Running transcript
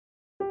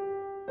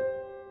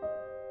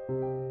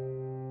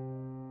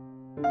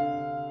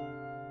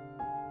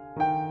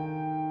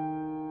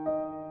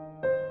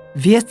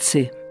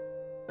Věci.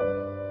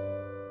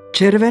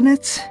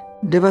 Červenec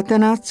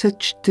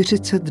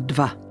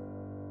 1942.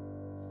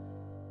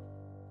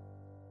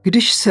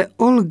 Když se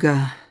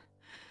Olga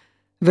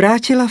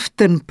vrátila v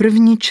ten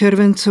první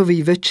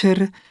červencový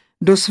večer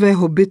do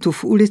svého bytu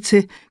v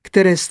ulici,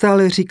 které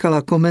stále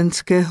říkala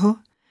Komenského,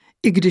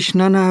 i když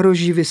na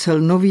nároží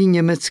visel nový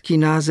německý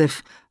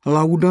název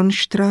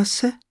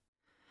Laudonstraße,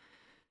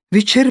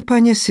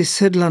 vyčerpaně si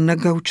sedla na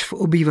gauč v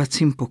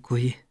obývacím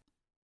pokoji.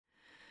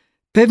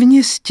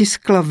 Pevně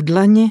stiskla v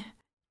dlani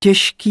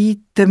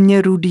těžký,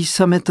 temně rudý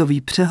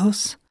sametový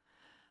přehoz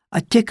a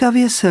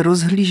těkavě se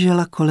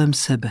rozhlížela kolem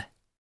sebe.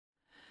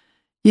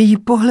 Její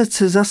pohled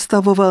se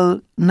zastavoval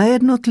na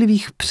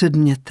jednotlivých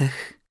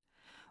předmětech.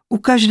 U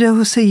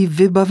každého se jí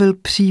vybavil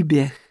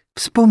příběh,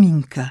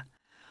 vzpomínka,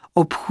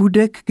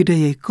 obchůdek, kde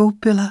jej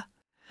koupila,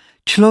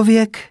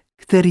 člověk,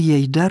 který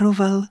jej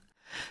daroval,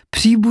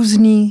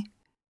 příbuzný,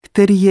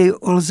 který jej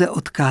Olze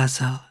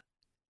odkázal.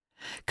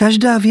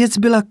 Každá věc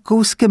byla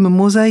kouskem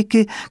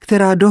mozaiky,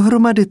 která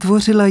dohromady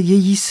tvořila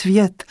její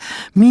svět,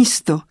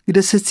 místo,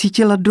 kde se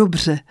cítila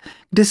dobře,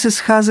 kde se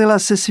scházela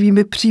se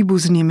svými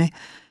příbuznými,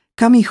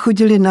 kam jí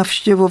chodili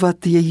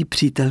navštěvovat její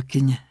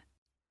přítelkyně.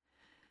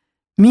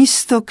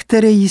 Místo,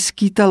 které jí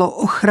skýtalo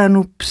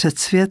ochranu před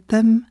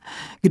světem,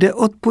 kde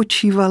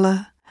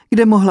odpočívala,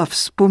 kde mohla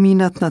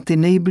vzpomínat na ty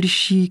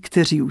nejbližší,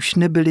 kteří už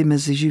nebyli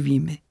mezi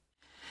živými.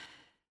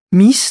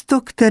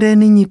 Místo, které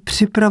nyní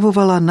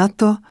připravovala na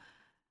to,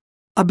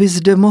 aby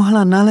zde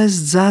mohla nalézt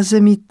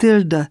zázemí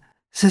Tylda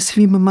se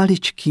svým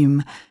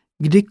maličkým,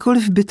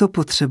 kdykoliv by to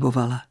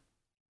potřebovala.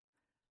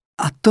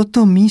 A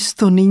toto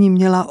místo nyní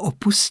měla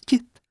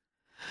opustit?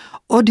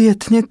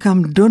 Odjet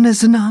někam do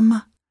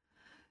neznáma?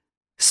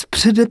 S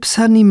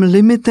předepsaným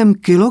limitem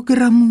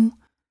kilogramů?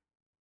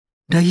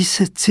 Dají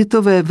se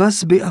citové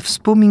vazby a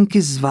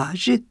vzpomínky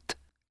zvážit?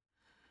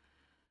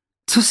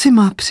 Co si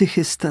má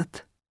přichystat?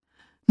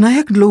 Na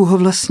jak dlouho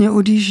vlastně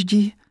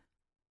odjíždí?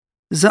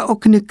 Za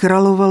okny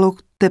královalo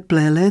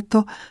teplé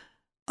léto,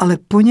 ale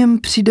po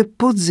něm přijde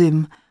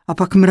podzim a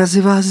pak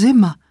mrazivá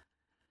zima.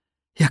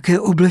 Jaké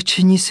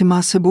oblečení si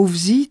má sebou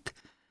vzít?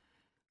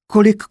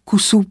 Kolik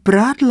kusů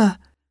prádla?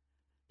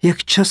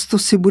 Jak často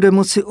si bude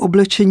moci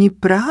oblečení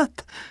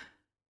prát?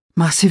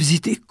 Má si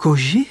vzít i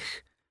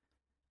kožich?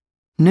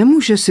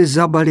 Nemůže si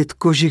zabalit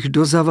kožich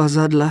do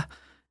zavazadla,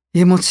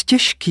 je moc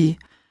těžký.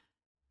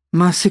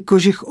 Má si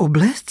kožich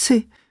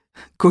obléci?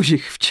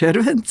 Kožich v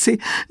červenci?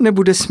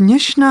 Nebude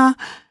směšná?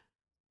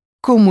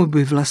 Komu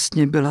by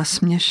vlastně byla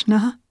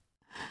směšná?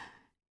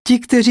 Ti,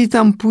 kteří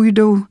tam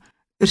půjdou,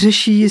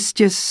 řeší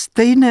jistě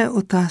stejné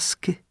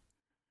otázky.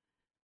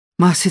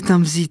 Má si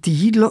tam vzít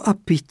jídlo a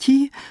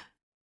pití?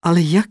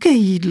 Ale jaké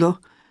jídlo?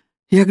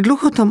 Jak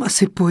dlouho tam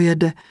asi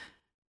pojede?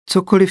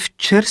 Cokoliv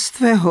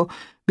čerstvého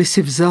by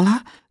si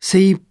vzala, se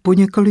jí po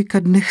několika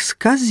dnech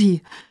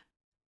zkazí.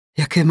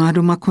 Jaké má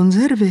doma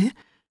konzervy?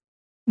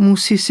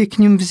 Musí si k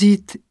nim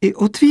vzít i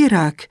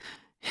otvírák,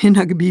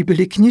 jinak by jí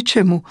byly k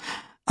ničemu.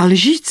 A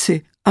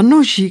lžíci a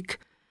nožík.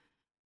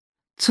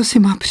 Co si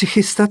má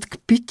přichystat k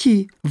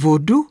pití?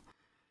 Vodu?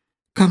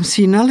 Kam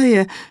si ji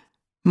naleje?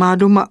 Má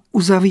doma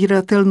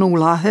uzavíratelnou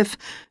láhev,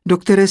 do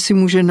které si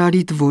může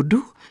nalít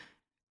vodu?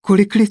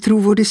 Kolik litrů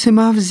vody si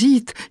má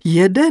vzít?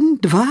 1,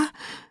 2?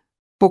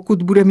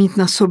 Pokud bude mít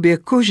na sobě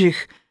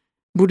kožich,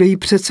 bude jí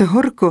přece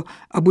horko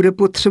a bude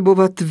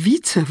potřebovat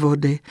více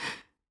vody.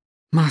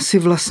 Má si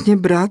vlastně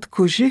brát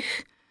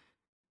kožich?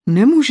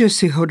 Nemůže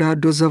si ho dát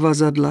do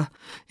zavazadla.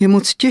 Je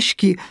moc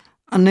těžký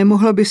a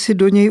nemohla by si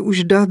do něj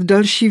už dát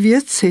další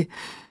věci.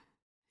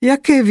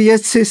 Jaké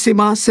věci si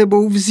má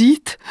sebou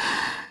vzít?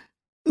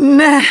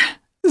 Ne,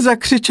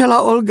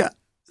 zakřičela Olga.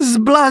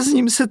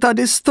 Zblázním se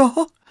tady z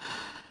toho.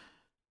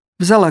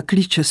 Vzala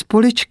klíče z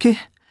poličky,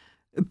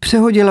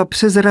 přehodila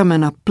přes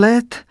ramena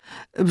plét,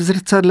 v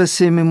zrcadle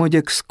si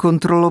mimoděk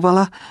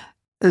zkontrolovala,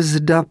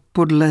 zda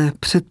podle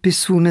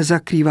předpisů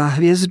nezakrývá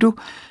hvězdu,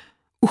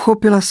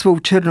 uchopila svou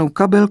černou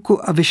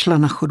kabelku a vyšla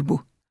na chodbu.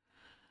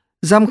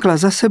 Zamkla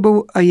za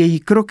sebou a její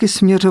kroky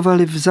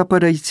směřovaly v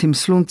zapadajícím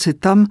slunci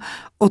tam,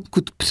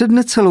 odkud před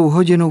necelou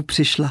hodinou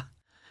přišla.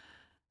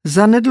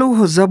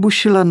 Zanedlouho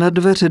zabušila na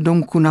dveře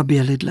domku na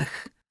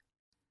Bělidlech.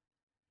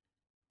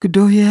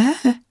 Kdo je?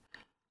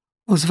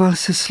 Ozval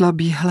se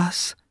slabý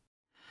hlas.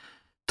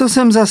 To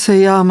jsem zase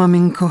já,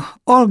 maminko,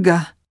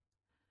 Olga.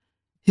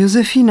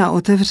 Josefína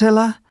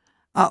otevřela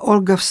a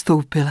Olga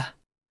vstoupila.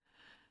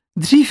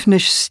 Dřív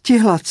než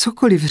stihla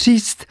cokoliv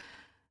říct,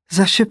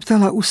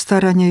 zašeptala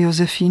ustaraně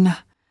Josefína.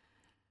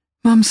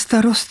 Mám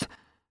starost,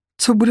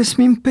 co bude s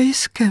mým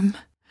pejskem.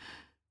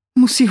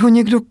 Musí ho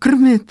někdo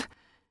krmit,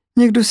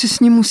 někdo si s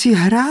ním musí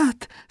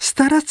hrát,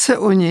 starat se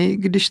o něj,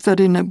 když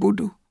tady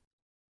nebudu.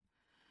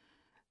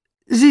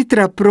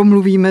 Zítra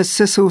promluvíme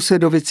se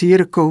sousedovic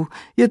Jirkou,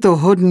 je to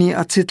hodný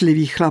a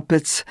citlivý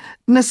chlapec.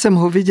 Dnes jsem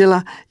ho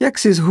viděla, jak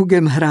si s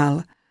Hugem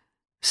hrál.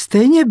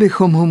 Stejně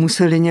bychom ho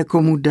museli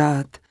někomu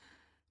dát.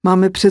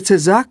 Máme přece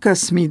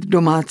zákaz mít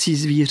domácí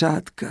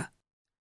zvířátka.